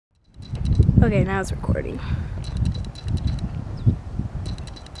Okay, now it's recording.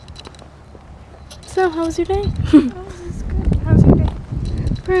 So, how was your day? Oh, this is good. How's your day?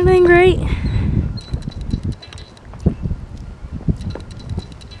 Everything great.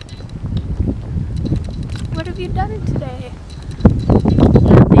 What have you done today?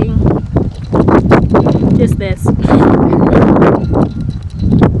 Nothing. Just this.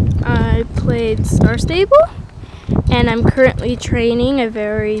 I played Star Stable, and I'm currently training a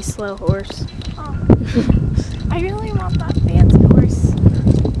very slow horse. Oh. I really want that fancy horse.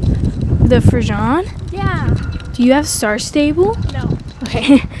 The Frisian? Yeah. Do you have Star Stable? No.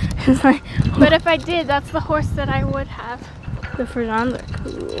 Okay. It's like, But if I did, that's the horse that I would have. the Frisons are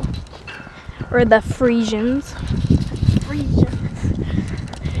cool. Or the Frisians. Frisian.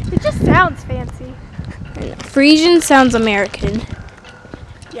 It just sounds fancy. Frisian sounds American.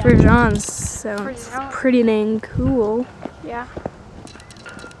 Yeah. Frisian sounds Frisian. pretty dang cool. Yeah.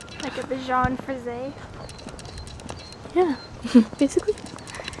 Like a Bichon Frise. Yeah, basically.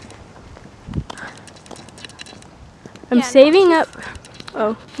 I'm Yeah, saving up.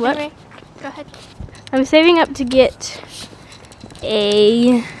 Oh, what? Anyway, go ahead. I'm saving up to get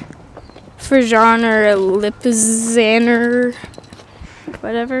a Frisian or a Lipizzaner,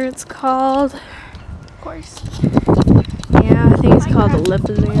 whatever it's called. Of course. Yeah, I think it's called a Open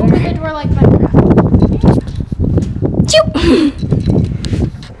Lipizzaner. the door like Minecraft.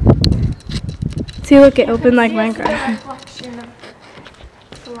 See, look, it opened like Minecraft. The reflection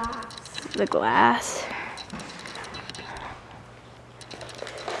of glass. The glass.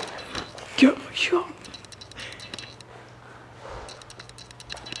 Get my shot.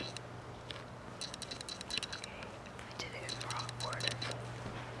 I did it in the wrong order.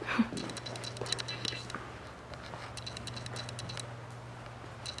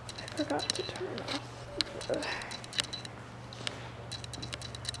 I forgot to turn off the...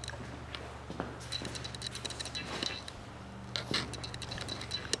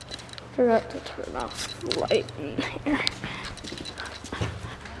 Forgot to turn off the light in here.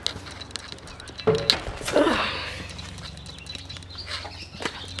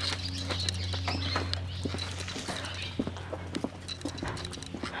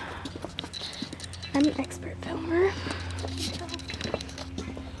 I'm an expert filmer.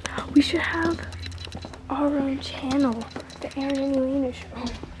 We should have our own channel, the Aaron and Elena show.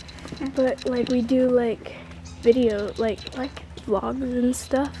 But like we do like video, like vlogs and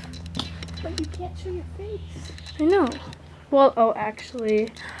stuff. But you can't show your face. I know. Well, oh, actually,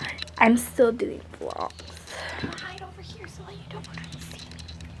 I'm still doing vlogs. Hide over here so that you don't want to see me.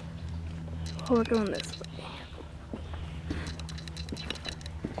 Well, we're going this way.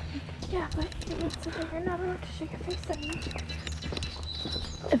 Yeah, but it means that you're not allowed to show your face anymore.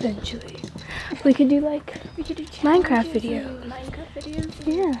 Eventually, we could do like We could do Minecraft challenges videos. and Minecraft videos.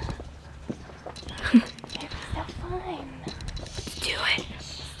 Yeah. It'd be so fun. Let's do it.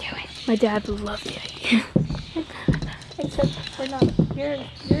 Let's do it. My dad would love the idea. Except we're not. You're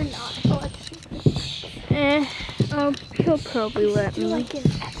not allowed to show your face. Oh, he'll probably let Do me. like an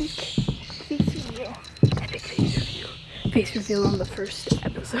epic face reveal. Epic face reveal. Face reveal on the first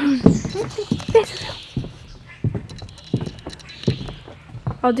episode. Face reveal.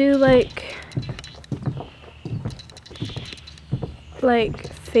 I'll do like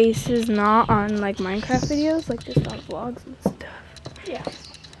faces not on like Minecraft videos, like just on vlogs and stuff. Yeah.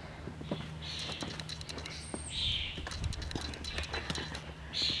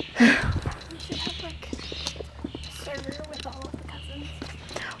 We should have like a server with all of the cousins.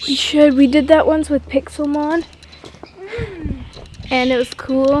 We should. We did that once with Pixelmon, and it was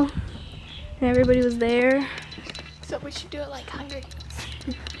cool, and everybody was there. So we should do it like Hunger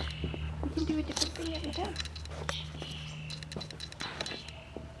Games. We can do a different thing every time.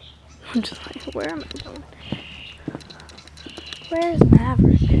 I'm just like, where am I going? Where's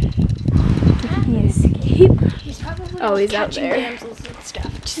Maverick? Did he escape? He's probably Oh, he's out catching there. damsels and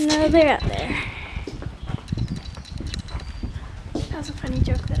stuff. Just No, they're out there. That was a funny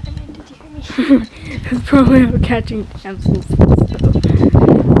joke that I made. Did you hear me? It's probably out catching damsels.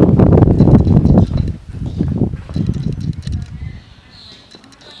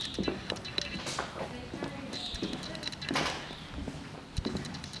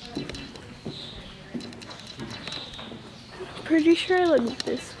 Pretty sure I looked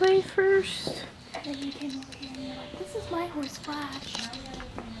this way first. And then you came over here and you're like, this is my horse Flash.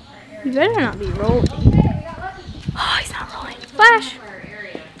 You better not be rolling. Oh, he's not rolling. Flash!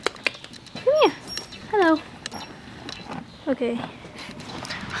 Come here. Hello. Okay.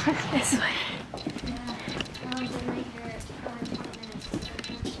 This way.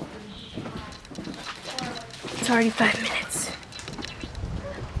 It's already 5 minutes.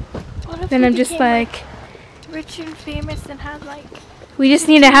 What What if then we I'm just became, like, rich and famous and had like. we just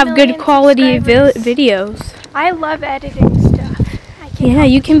need to 15 have good million quality subscribers. videos. I love editing stuff. I can Yeah, help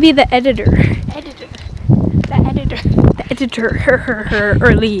you can be the editor. editor. The editor. The editor,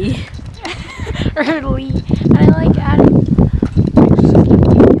 early. Early. And I like adding